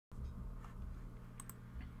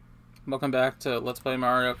Welcome back to Let's Play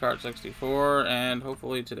Mario Kart 64, and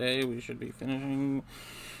hopefully today we should be finishing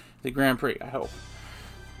the Grand Prix, I hope.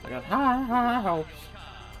 I got high hopes.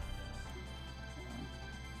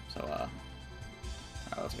 So, alright,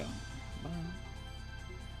 let's go.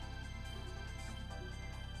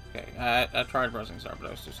 Okay, I tried pressing start, but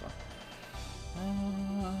I was too slow.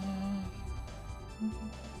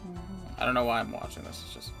 I don't know why I'm watching this,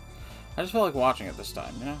 I just felt like watching it this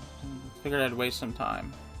time, you know? Figured I'd waste some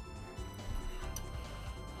time.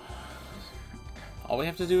 All we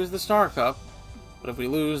have to do is the Star Cup, but if we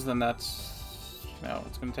lose, then that's, you know,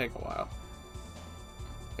 it's gonna take a while.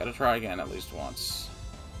 Gotta try again at least once.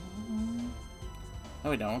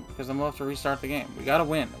 No, we don't, because then we'll have to restart the game. We gotta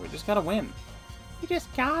win. We just gotta win. We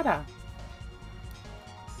just gotta.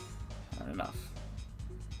 Not enough.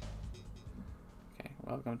 Okay,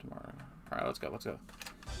 welcome tomorrow. Alright, let's go, let's go.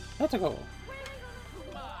 Let's go.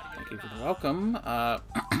 Thank you for the welcome.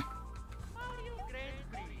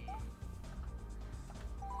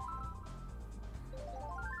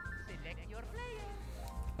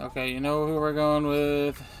 Okay, you know who we're going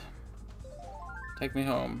with. Take me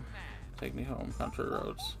home. Take me home, country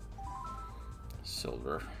roads.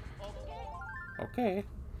 Silver. Okay.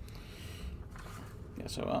 Yeah,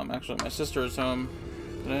 so, actually, my sister is home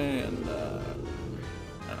today, and, I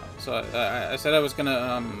don't know. So, I said I was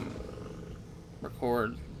gonna,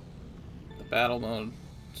 record the battle mode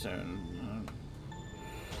soon.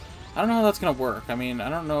 I don't know how that's gonna work. I mean, I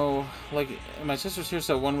don't know, like, my sister's here,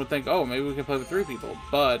 so one would think, oh, maybe we could play with 3 people,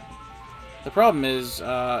 but the problem is,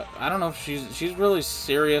 I don't know if she's really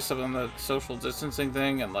serious about the social distancing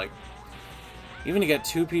thing, and, like, even to get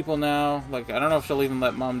 2 people now, like, I don't know if she'll even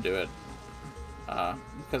let Mom do it,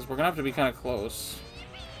 because we're gonna have to be kind of close.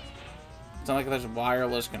 It's not like there's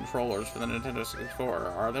wireless controllers for the Nintendo 64,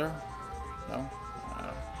 are there? No? I don't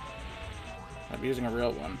know. I'm using a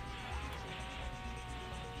real one.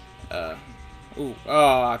 Ooh.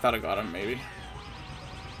 Oh, I thought I got him, maybe.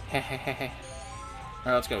 Hehehehe. Alright,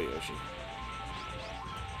 let's go, Yoshi.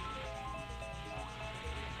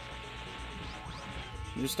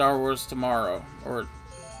 New Star Wars tomorrow. Or,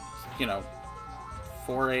 you know,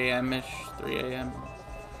 4 a.m.-ish, 3 a.m.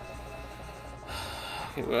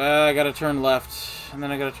 Okay, well, I gotta turn left, and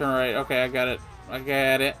then I gotta turn right. Okay, I got it. I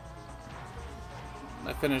got it.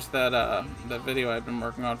 I finished that video I've been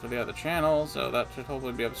working on for the other channel, so that should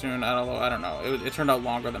hopefully be up soon. I don't know. It turned out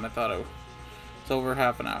longer than I thought it would. It's over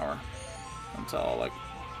half an hour. Until, like,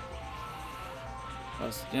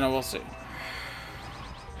 you know, we'll see.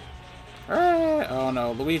 Hooray! Oh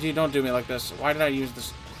no, Luigi, don't do me like this. Why did I use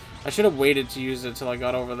this? I should have waited to use it till I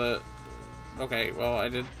got over the... Okay, well, I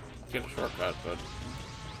did get a shortcut, but...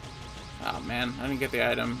 Oh man, I didn't get the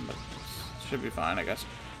item, but it should be fine, I guess.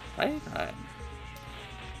 Right? Right.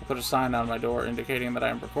 I'll put a sign on my door indicating that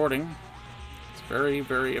I'm recording. It's very,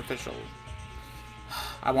 very official.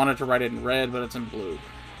 I wanted to write it in red, but it's in blue.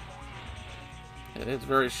 It's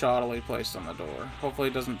very shoddily placed on the door. Hopefully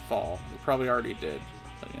it doesn't fall. It probably already did,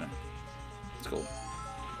 but you know. It's cool.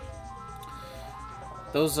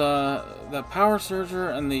 Those, the power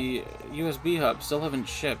surger and the USB hub still haven't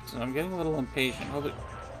shipped, and I'm getting a little impatient. Hopefully...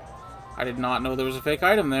 I did not know there was a fake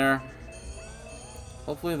item there.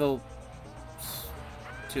 Hopefully they'll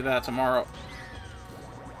do that tomorrow.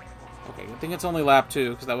 Okay, I think it's only lap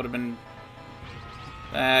 2, because that would have been...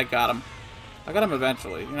 I got him. I got him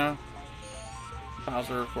eventually, you know?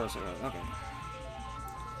 Bowser, of course I got it. Okay.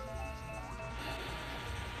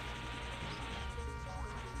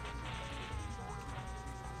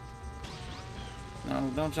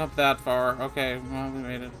 No, don't jump that far. Okay, well, we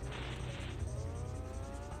made it.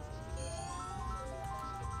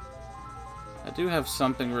 I do have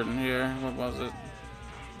something written here. What was it?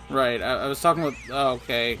 Right, I was talking with... Oh,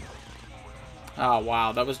 okay. Oh,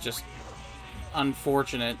 wow, that was just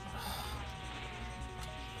unfortunate.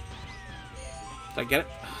 Did I get it?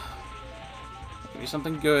 Maybe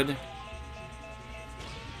something good.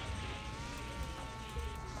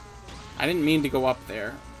 I didn't mean to go up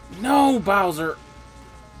there. No, Bowser!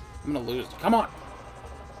 I'm gonna lose. Come on!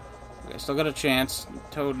 Okay, still got a chance.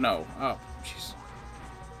 Toad, no. Oh, jeez.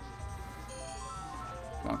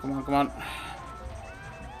 Come on, come on, come on.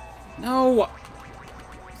 No!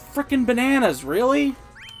 Frickin' bananas, really?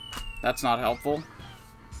 That's not helpful.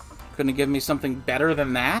 Couldn't give me something better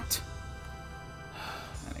than that?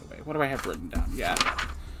 Anyway, what do I have written down? Yeah.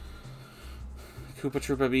 Koopa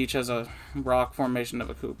Troopa Beach has a rock formation of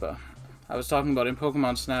a Koopa. I was talking about in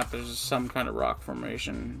Pokemon Snap, there's some kind of rock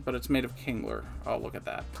formation, but it's made of Kingler. Oh, look at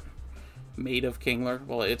that. Made of Kingler?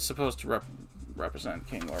 Well, it's supposed to represent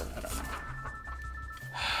Kingler. I don't know.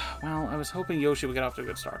 Well, I was hoping Yoshi would get off to a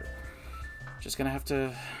good start. Just gonna have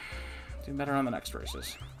to Do better on the next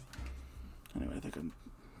races. Anyway, I think I'm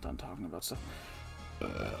done talking about stuff.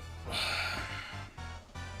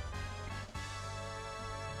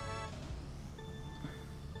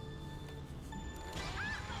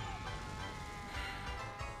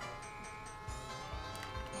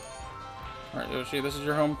 Alright, Yoshi, this is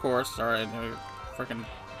your home course. Alright, freaking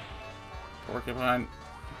porcupine.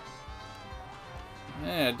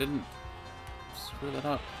 Yeah, I didn't screw that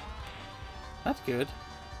up. That's good.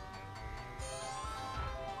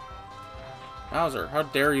 Bowser, how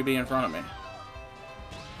dare you be in front of me?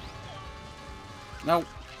 No.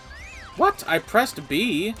 What? I pressed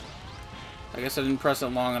B? I guess I didn't press it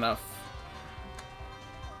long enough.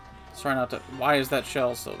 Let's try not to... Why is that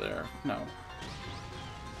shell still there? No.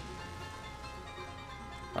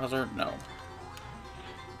 Bowser, no.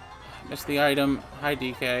 Missed the item. Hi,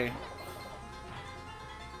 DK.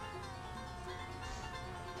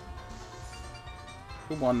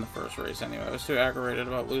 Who won the first race anyway? I was too aggravated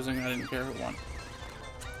about losing. I didn't care who won.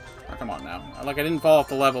 Oh, come on now. Like, I didn't fall off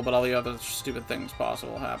the level, but all the other stupid things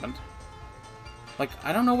possible happened. Like,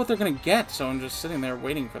 I don't know what they're gonna get, so I'm just sitting there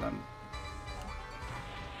waiting for them.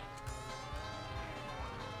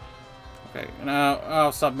 Okay, now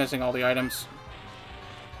I'll stop missing all the items.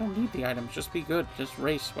 I don't need the items, just be good. Just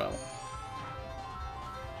race well.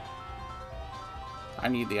 I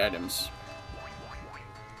need the items.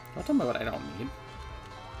 Don't tell me what I don't need.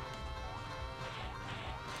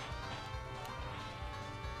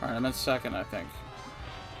 Alright, I'm in second, I think.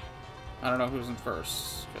 I don't know who's in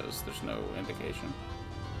first, because there's no indication.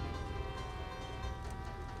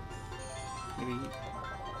 Maybe...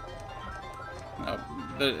 No,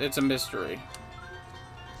 it's a mystery.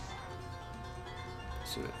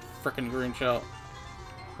 Let's see that frickin' green shell.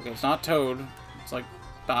 Okay, it's not Toad. It's like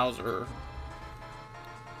Bowser.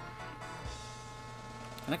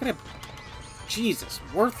 And I could have... Jesus,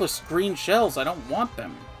 worthless green shells. I don't want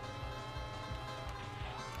them.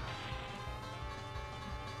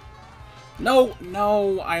 No,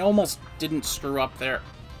 no, I almost didn't screw up there.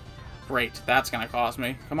 Great, that's gonna cost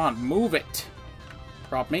me. Come on, move it.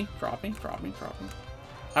 Drop me, drop me, drop me, drop me.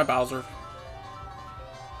 Hi, Bowser.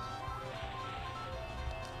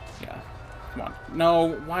 Yeah, come on.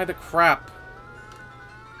 No, why the crap?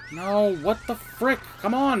 No, what the frick?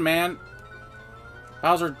 Come on, man.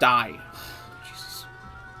 Bowser, die. Jesus.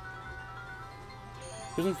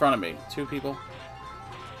 Who's in front of me? Two people?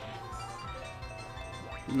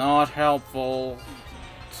 Not helpful.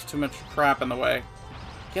 There's too much crap in the way.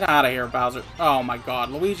 Get out of here, Bowser. Oh my god.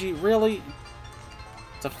 Luigi, really?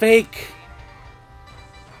 It's a fake!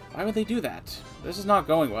 Why would they do that? This is not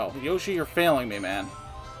going well. Yoshi, you're failing me, man.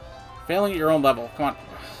 Failing at your own level. Come on.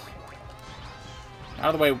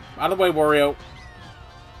 Out of the way. Out of the way, Wario.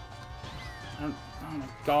 Oh my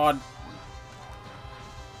god.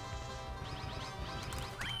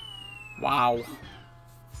 Wow.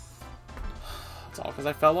 That's all because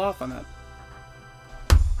I fell off on that.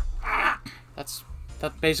 Ah!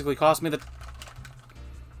 That basically cost me the...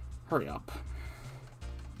 Hurry up.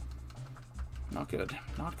 Not good.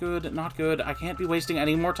 Not good. Not good. I can't be wasting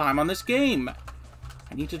any more time on this game.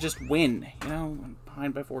 I need to just win. You know, I'm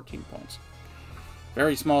behind by 14 points.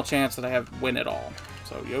 Very small chance that I have win at all.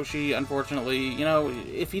 So Yoshi, unfortunately, you know,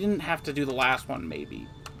 if he didn't have to do the last one, maybe.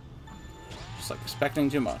 Just like expecting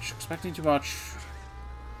too much. Expecting too much.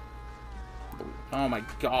 Oh my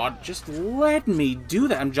god, just let me do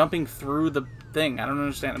that. I'm jumping through the thing. I don't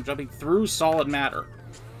understand. I'm jumping through solid matter.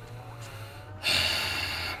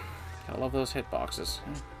 I love those hitboxes.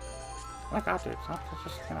 Oh my god, dude. It's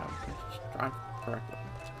just, you know, just drive correctly.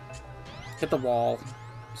 Hit the wall.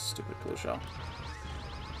 Stupid blue shell.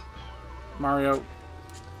 Mario.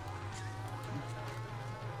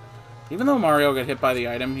 Even though Mario got hit by the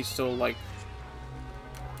item, he's still, like...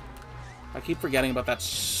 I keep forgetting about that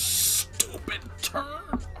stupid turn. Oh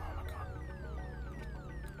my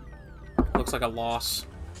god. Looks like a loss.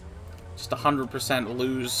 Just 100%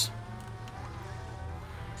 lose.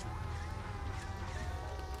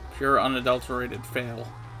 Pure unadulterated fail.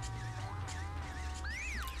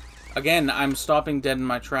 Again, I'm stopping dead in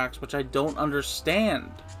my tracks, which I don't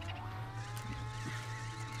understand.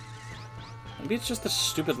 Maybe it's just the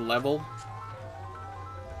stupid level.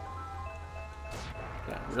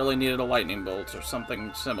 Yeah, really needed a lightning bolt or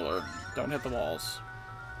something similar. Don't hit the walls.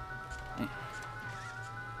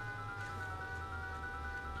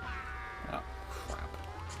 Oh, crap.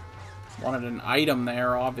 Wanted an item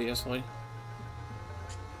there, obviously.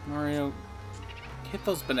 Mario, hit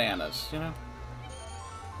those bananas, you know?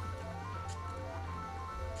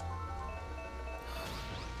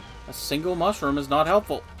 A single mushroom is not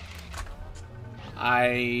helpful.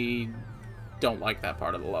 I don't like that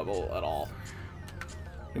part of the level at all.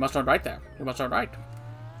 You must turn right there. You must turn right.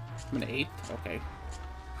 I'm an 8th? Okay.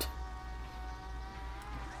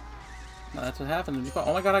 No, that's what happens when you fall.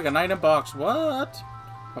 Oh my god, I got an item box. What?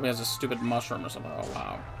 Probably has a stupid mushroom or something. Oh,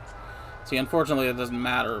 wow. See, unfortunately, it doesn't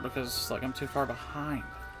matter because, like, I'm too far behind.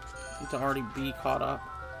 I need to already be caught up.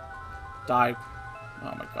 Die.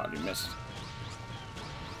 Oh my god, you missed.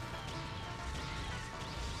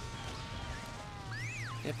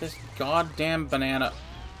 Get this goddamn banana.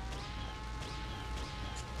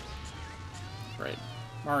 Great.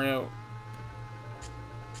 Mario.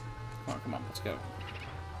 Come on, let's go.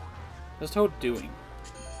 What's Toad doing?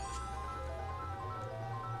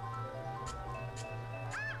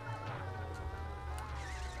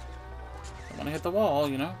 I want to hit the wall,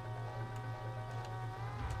 you know?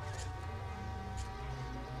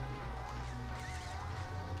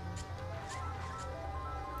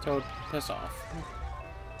 Toad, piss off.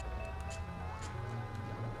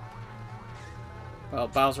 Well,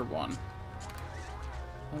 Bowser won.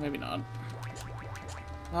 Well, maybe not.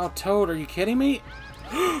 Oh, Toad, are you kidding me?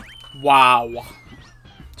 Wow.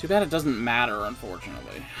 Too bad it doesn't matter,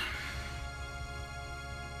 unfortunately.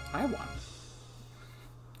 I won.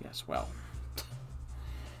 Yes, well.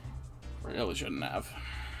 Really shouldn't have.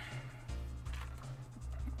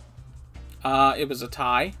 It was a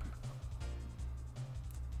tie.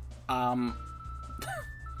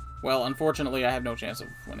 Well, unfortunately, I have no chance of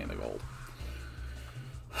winning the gold.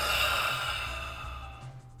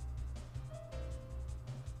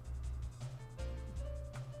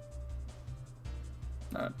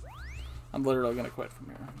 Alright. I'm literally gonna quit from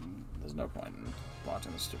here. There's no point in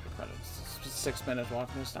watching the stupid credits. It's just 6 minutes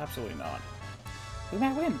watching this. Absolutely not. We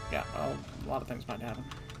might win. Yeah, well, a lot of things might happen.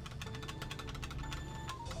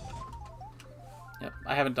 Yep,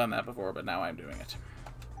 I haven't done that before, but now I'm doing it.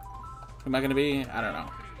 Who am I gonna be? I don't know.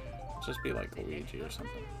 Just be like Luigi or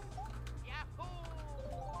something.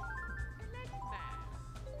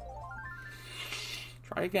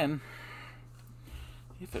 Try again.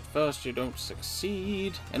 If at first you don't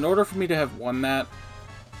succeed... In order for me to have won that,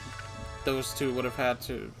 those two would have had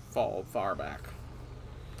to fall far back.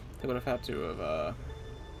 They would have had to have,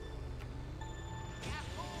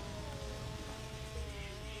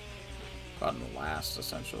 gotten last,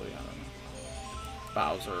 essentially. I don't know.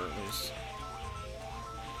 Bowser, at least.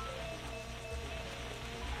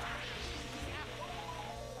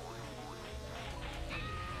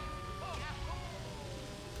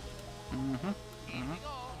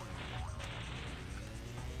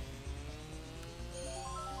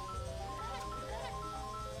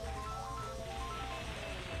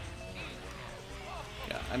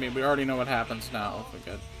 Yeah, I mean, we already know what happens now if we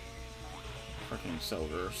get freaking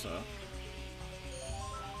silver, so...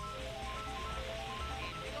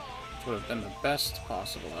 This would have been the best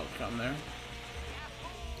possible outcome there.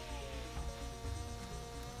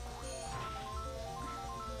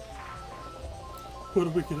 What are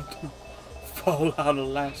we gonna do? Fall out of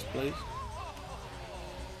last place?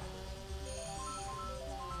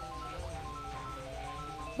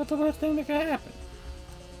 What's the worst thing that could happen?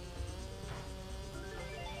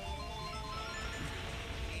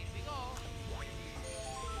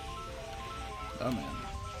 Oh man.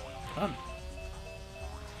 Fun.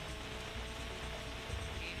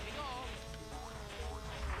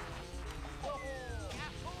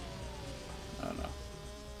 Oh no.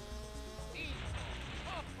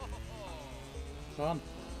 Run.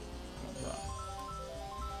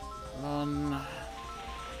 Run.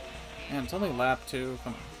 Man, it's only lap 2.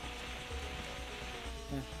 Come on.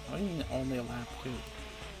 What do you mean only a lap 2?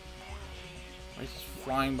 Race is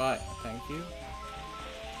flying by. Thank you.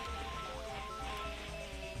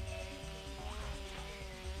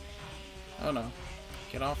 Oh no.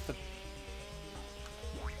 Get off the...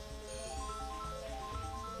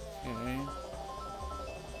 Okay.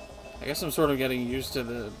 I guess I'm sort of getting used to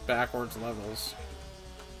the backwards levels.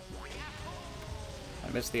 I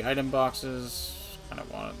missed the item boxes. Kind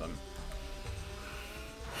of wanted them.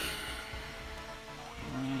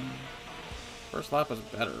 First lap was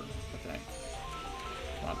better, I think.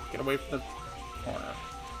 Come on, get away from the corner.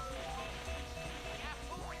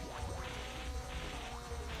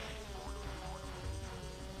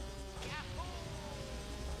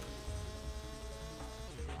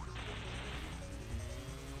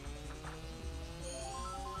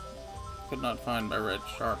 Could not find my red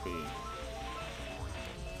Sharpie.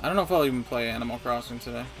 I don't know if I'll even play Animal Crossing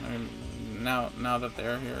today. I mean, now that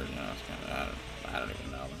they're here, you know, it's kind of, I don't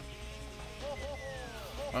even know.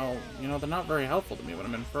 Well, you know, they're not very helpful to me when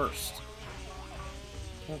I'm in first.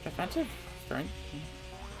 Okay, defensive strength.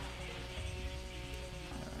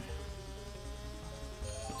 Anyway.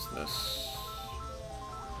 What's this?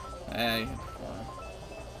 Hey,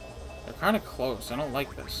 they're kind of close. I don't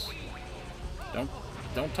like this.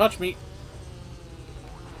 Don't touch me.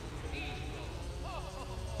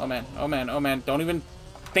 Oh man, oh man, oh man. Don't even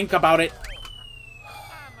think about it.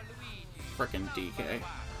 Frickin' DK.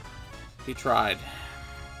 He tried.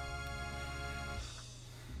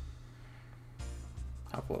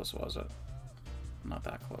 How close was it? Not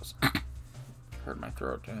that close. Hurt my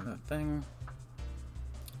throat doing that thing.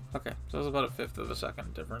 Okay, so it's about a fifth of a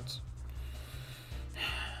second difference.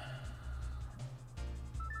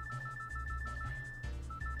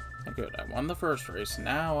 Good, I won the first race.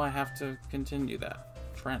 Now I have to continue that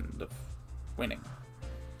trend of winning.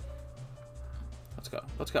 Let's go.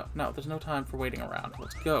 Let's go. No, there's no time for waiting around.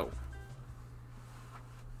 Let's go.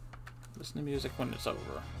 Listen to music when it's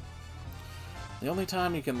over. The only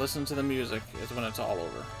time you can listen to the music is when it's all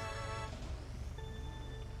over.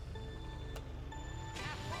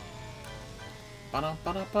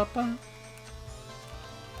 Ba-da-ba-da-ba-ba.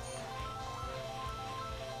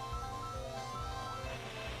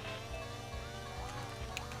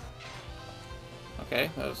 Okay,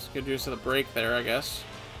 that was good use of the brake there, I guess.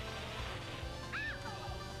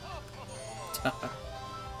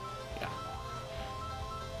 Yeah.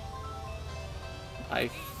 I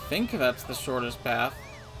think that's the shortest path.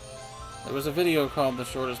 There was a video called The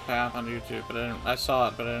Shortest Path on YouTube, but I saw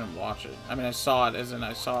it, but I didn't watch it. I mean, I saw it as in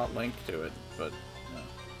I saw a link to it, but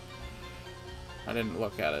I didn't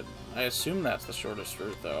look at it. I assume that's the shortest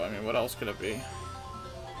route, though. I mean, what else could it be?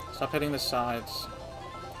 Stop hitting the sides.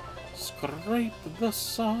 Scrape the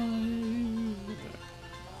side.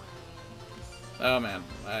 Oh, man.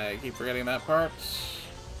 I keep forgetting that part.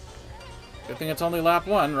 Good thing it's only lap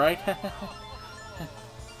 1, right?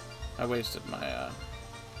 I wasted my,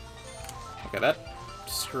 Okay, that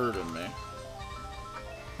screwed me.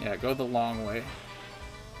 Yeah, go the long way.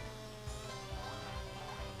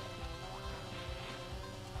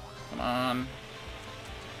 Come on.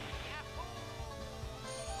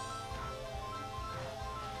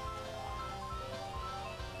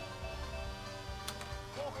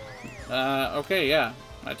 Okay, yeah.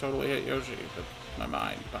 I totally hit Yoshi with my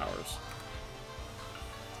mind powers.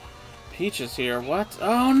 Peach is here. What?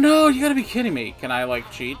 Oh no, you gotta be kidding me. Can I,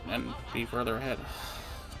 like, cheat and be further ahead?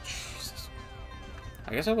 Jesus.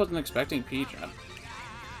 I guess I wasn't expecting Peach.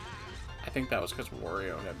 I think that was because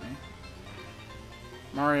Wario hit me.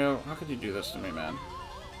 Mario, how could you do this to me, man?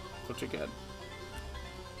 What you get?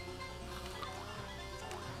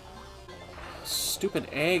 Stupid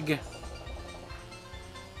egg.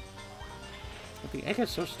 But the egg is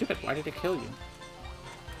so stupid. Why did it kill you?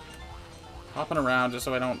 Hopping around just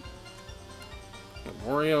so I don't get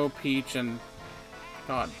Wario, Peach, and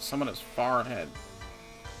God, someone is far ahead.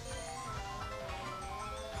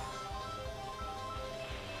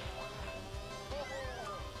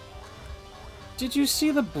 Did you see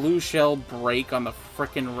the blue shell break on the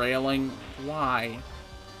frickin' railing? Why?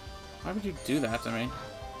 Why would you do that to me?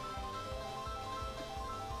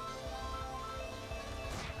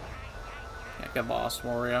 Yeah, get lost,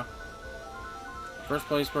 Wario. First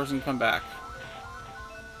place person come back.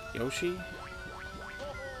 Yoshi?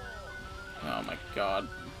 Oh my god.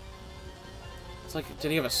 It's like, did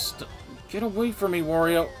he have a get away from me,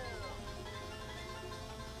 Wario!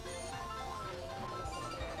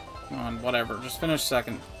 Come on, whatever. Just finish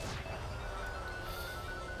second.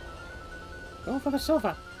 Go for the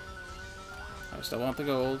silver. I still want the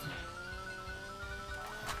gold.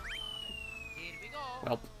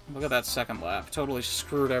 Well, look at that second lap. Totally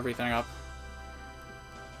screwed everything up.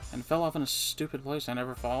 And fell off in a stupid place I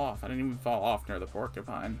never fall off. I didn't even fall off near the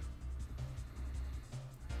porcupine.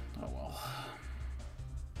 Oh well.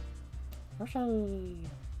 Yoshi!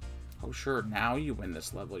 Oh sure, now you win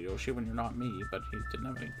this level, Yoshi, when you're not me, but he didn't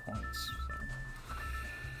have any points, so.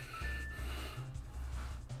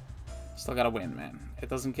 Still gotta win, man. It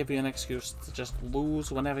doesn't give you an excuse to just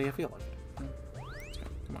lose whenever you feel like it.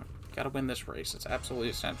 Come on, gotta win this race. It's absolutely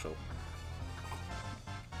essential.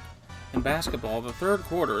 In basketball, the third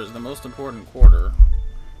quarter is the most important quarter.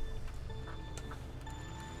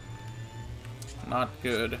 Not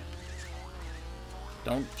good.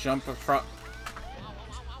 Don't jump across.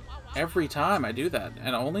 Every time I do that,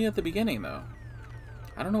 and only at the beginning, though.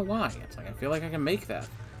 I don't know why. It's like, I feel like I can make that.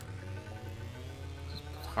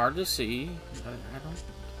 It's hard to see. I don't...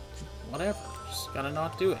 Whatever. Just gotta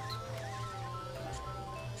not do it.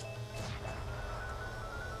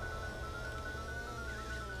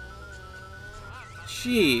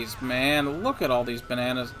 Jeez, man. Look at all these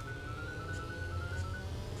bananas.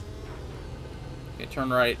 Okay, turn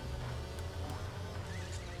right.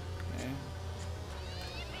 Okay.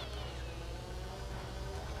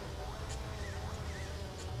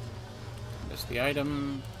 Missed the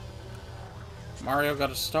item. Mario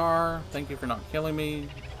got a star. Thank you for not killing me.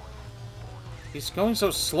 He's going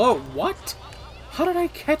so slow. What? How did I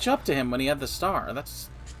catch up to him when he had the star? That's...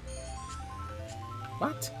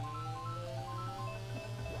 What?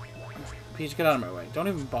 Peach, get out of my way. Don't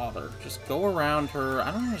even bother. Just go around her.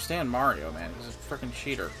 I don't understand Mario, man. He's a freaking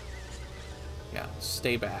cheater. Yeah,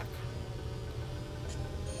 stay back.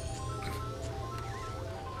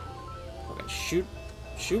 Okay, shoot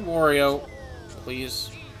Wario, please.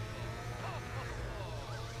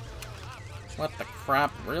 What the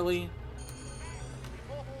crap? Really?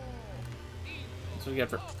 That's what you get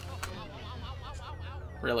for...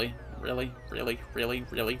 Really? Really? Really? Really?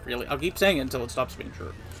 Really? Really? I'll keep saying it until it stops being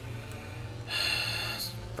true.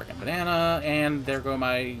 Frickin' banana, and there go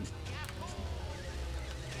my...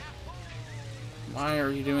 Why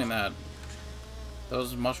are you doing that?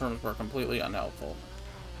 Those mushrooms were completely unhelpful.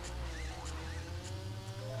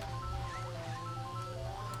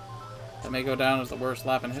 That may go down as the worst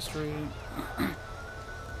lap in history.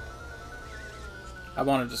 I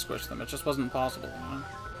wanted to squish them. It just wasn't possible, you know?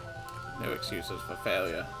 No excuses for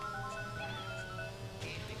failure.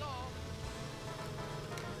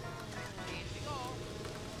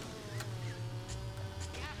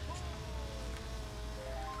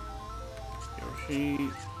 Yoshi.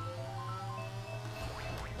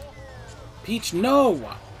 Peach, no!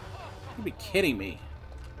 You'd be kidding me.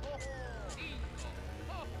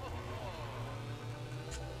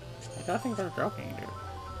 I think they're joking, dude.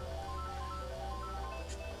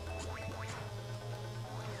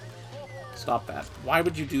 Stop that. Why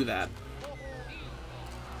would you do that?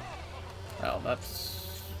 Well,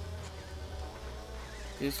 that's...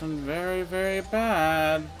 This one very, very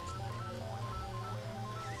bad.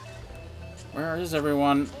 Where is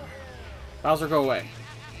everyone? Bowser, go away.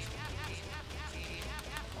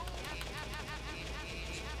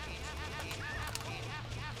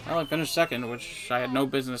 Well, I finished second, which I had no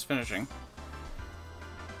business finishing.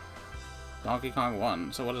 Donkey Kong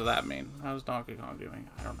won, so what does that mean? How's Donkey Kong doing?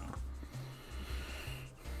 I don't know.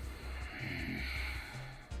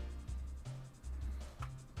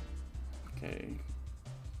 Okay.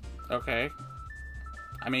 Okay.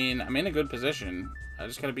 I mean, I'm in a good position. I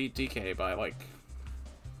just gotta beat DK by, like...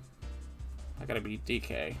 I gotta beat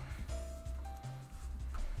DK.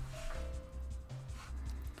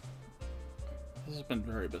 This has been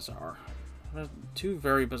very bizarre. Two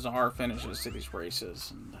very bizarre finishes to these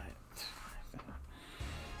races, and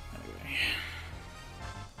anyway.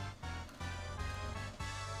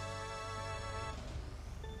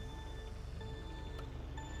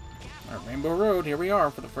 Alright, Rainbow Road, here we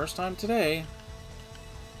are for the first time today.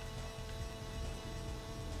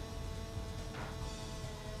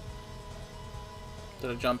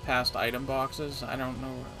 Did I jump past item boxes? I don't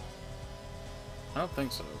know. I don't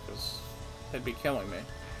think so, because they'd be killing me.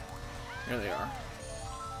 Here they are.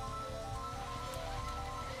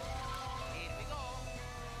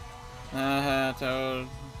 Toad.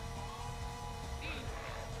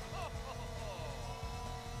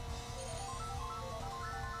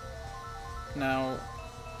 Now,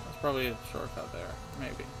 that's probably a shortcut there.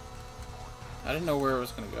 Maybe. I didn't know where it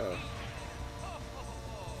was going to go.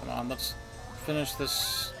 Come on, let's finish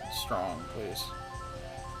this strong, please.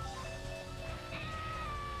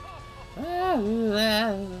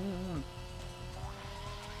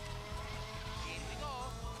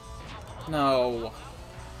 No.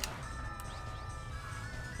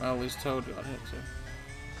 Well, at least Toad got hit too.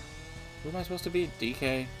 Who am I supposed to beat?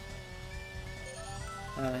 DK?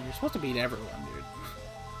 You're supposed to beat everyone, dude.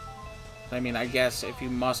 I mean, I guess if you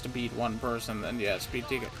must beat one person, then yes, beat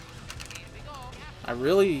DK. I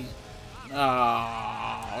really...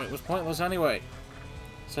 it was pointless anyway.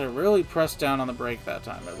 So I really pressed down on the brake that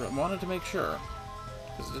time. I wanted to make sure.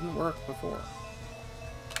 Because it didn't work before.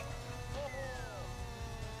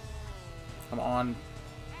 Come on.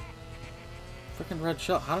 Freaking red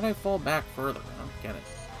shell. How did I fall back further? I don't get it.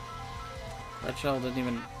 Red shell didn't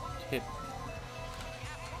even hit.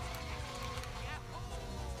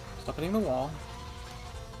 Stop hitting the wall.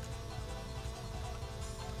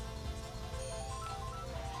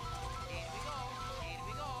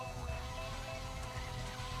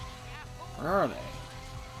 Where are they?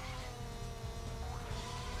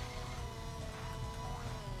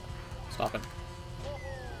 Stop it.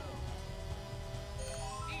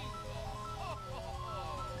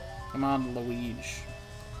 Come on, Luigi.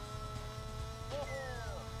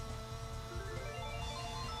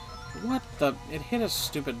 What the? It hit a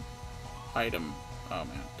stupid item. Oh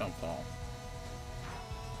man, don't fall.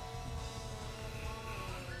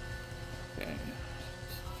 Okay.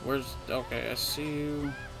 Where's... Okay, I see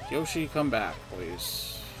you. Yoshi, come back,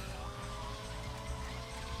 please.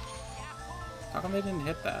 How come they didn't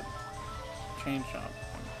hit that? Chain shop.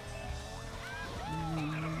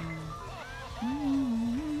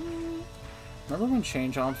 Remember when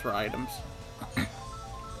chain chomps were items? Of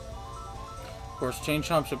course, chain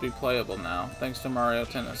chomp should be playable now, thanks to Mario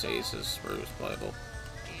Tennis Aces, where he was playable.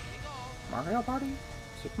 Mario Party?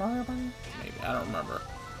 Super Mario Party? Maybe, I don't remember.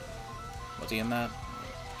 Was he in that?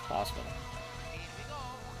 It's possible.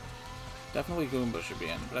 Definitely Goomba should be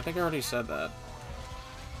in, but I think I already said that.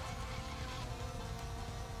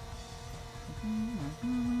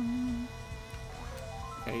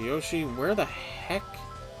 Okay, Yoshi, where the heck?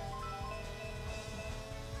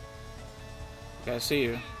 Okay, I see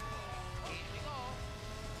you.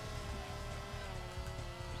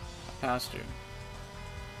 I passed you.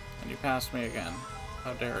 And you passed me again.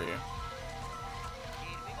 How dare you?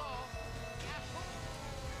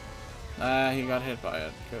 Ah, he got hit by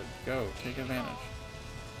it. Good. Go. Take advantage.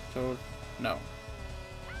 Toad. No.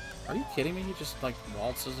 Are you kidding me? He just, like,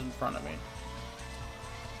 waltzes in front of me.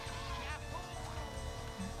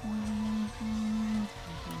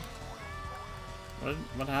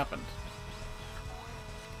 What happened?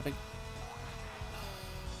 I think...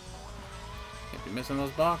 Can't be missing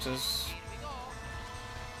those boxes.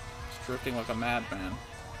 It's drifting like a madman.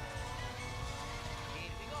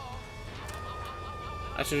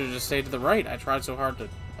 I should have just stayed to the right. I tried so hard to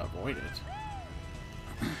avoid it.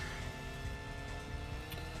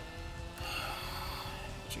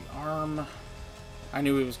 Gee, arm. I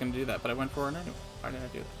knew he was going to do that, but I went for it anyway. Why did I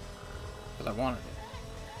do that? Because I wanted it.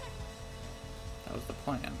 That was the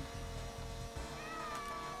plan.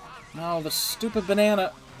 No, the stupid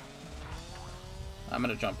banana! I'm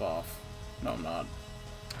going to jump off. No, I'm not.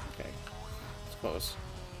 Okay. It's close.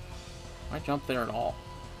 Why jump there at all?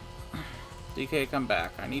 DK, come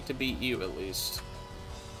back. I need to beat you, at least.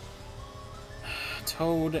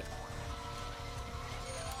 Toad.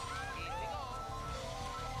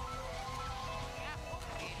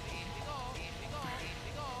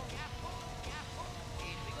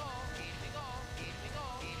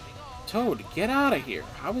 Toad, get out of here.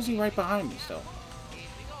 How is he right behind me still?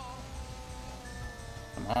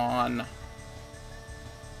 Come on.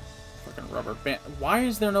 Freaking rubber band. Why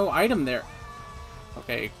is there no item there?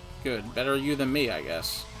 Okay, good. Better you than me, I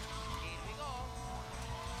guess.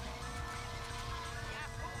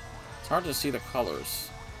 It's hard to see the colors.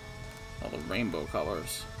 All the rainbow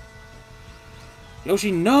colors.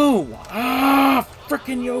 Yoshi, no! Ah,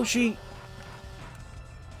 frickin' Yoshi!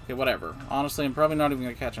 Okay, whatever. Honestly, I'm probably not even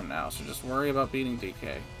gonna catch him now, so just worry about beating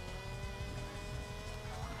DK.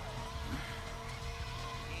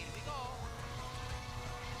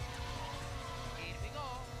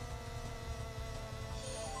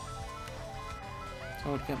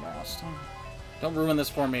 Toad, get lost. Don't ruin this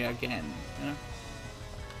for me again, you know?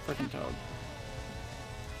 Frickin' Toad.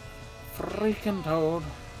 Freaking Toad.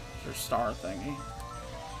 It's your star thingy.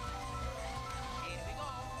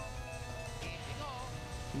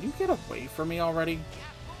 Can you get away from me already?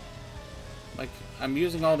 Like, I'm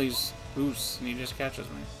using all these boosts and he just catches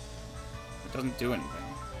me. It doesn't do anything.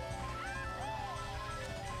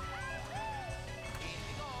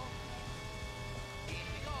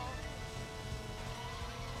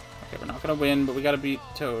 Okay, we're not gonna win, but we gotta beat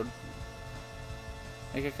Toad.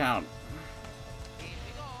 Make it count.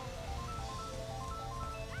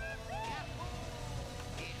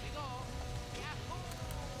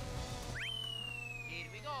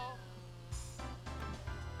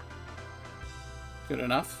 Good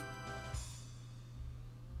enough.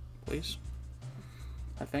 Please.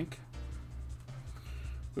 I think.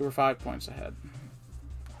 We were 5 points ahead.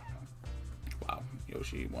 Wow.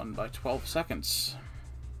 Yoshi won by 12 seconds.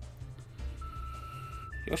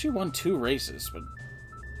 Yoshi won 2 races, but...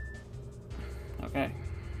 Okay.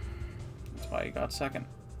 That's why he got second.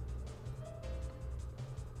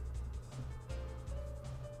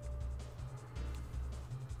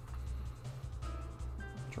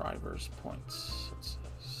 Driver's points. It says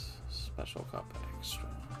special cup extra.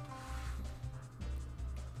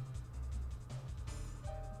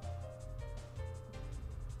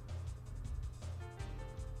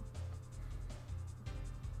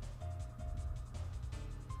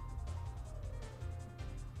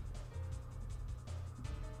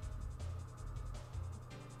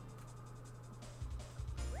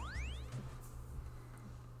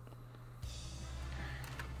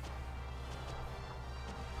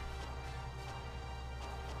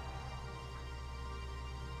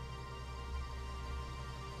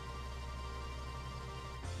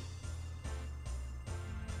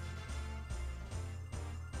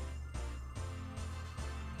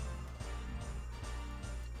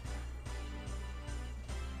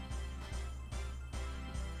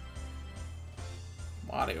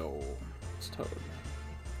 Mario. It's Toad.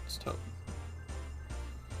 It's Toad.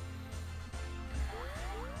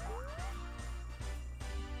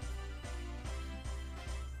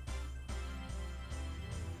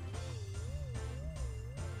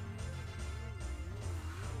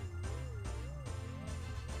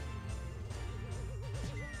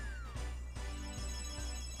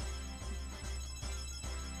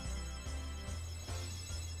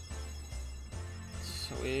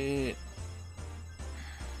 Sweet.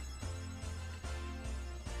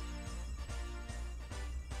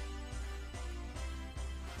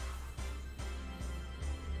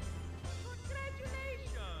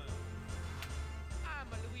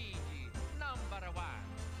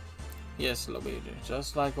 Yes, Luigi,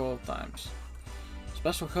 just like old times.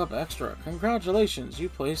 Special Cup Extra. Congratulations, you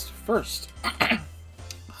placed first.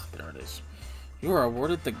 There it is. You are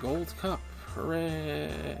awarded the Gold Cup.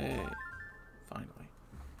 Hooray! Finally.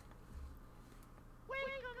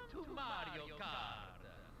 Welcome to Mario Kart.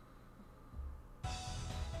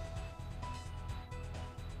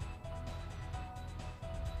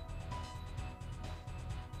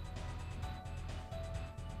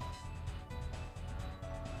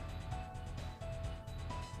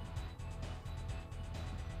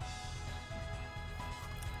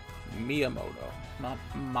 Miyamoto, not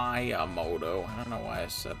Miyamoto. I don't know why I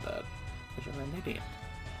said that. Because you're an idiot.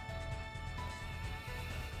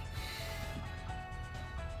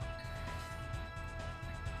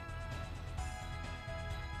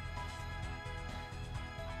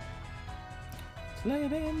 It's late in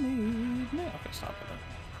the evening. Okay, stop with that.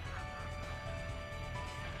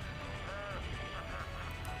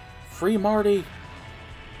 Free Marty.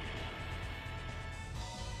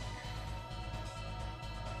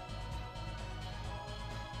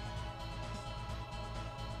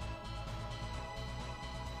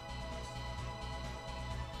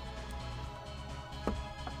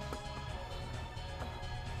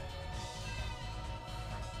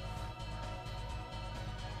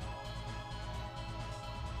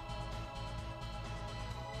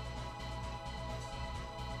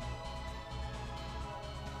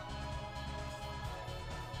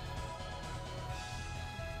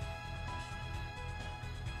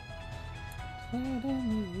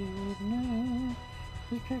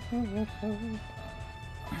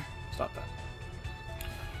 Stop that.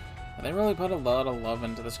 They really put a lot of love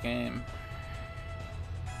into this game.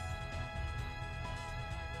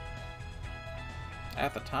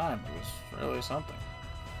 At the time, it was really something.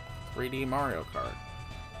 3D Mario Kart.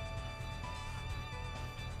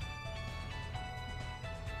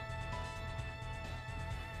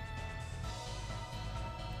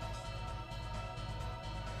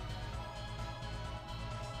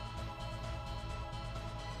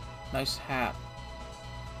 Nice hat.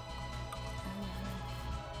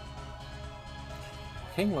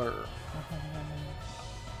 Kingler.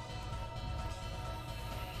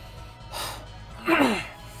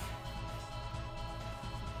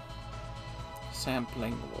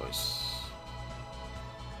 Sampling voice.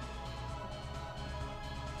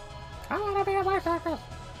 I wanna be a bicyclist.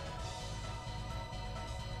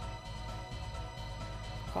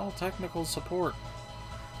 Call technical support.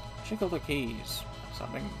 Jiggle the keys.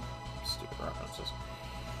 Something stupid references.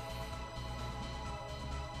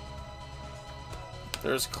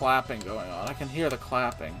 There's clapping going on. I can hear the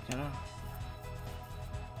clapping, you know?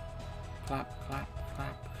 Clap, clap,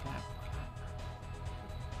 clap, clap, clap.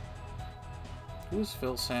 Who's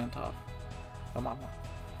Phil Santoff? Come on.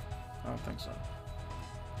 I don't think so.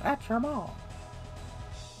 That's your mom.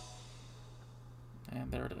 And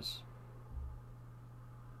there it is.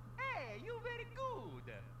 Hey, you very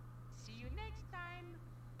good. See you next time.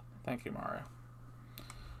 Thank you, Mario.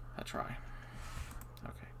 I try.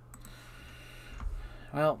 Okay.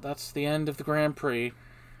 Well, that's the end of the Grand Prix.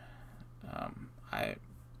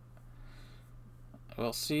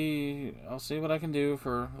 I'll see what I can do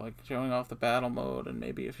for like showing off the battle mode and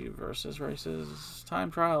maybe a few versus races, time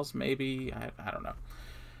trials, maybe. I don't know.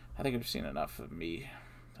 I think I've seen enough of me.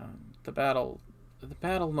 The battle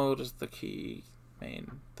mode is the key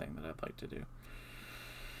main thing that I'd like to do.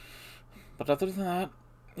 But other than that,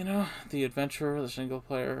 you know, the adventure, the single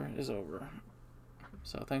player is over.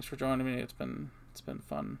 So thanks for joining me. It's been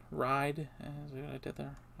fun ride. Is that what I did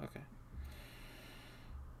there? Okay.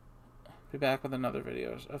 Be back with another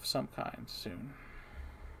video of some kind soon.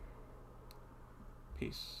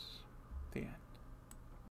 Peace. The end.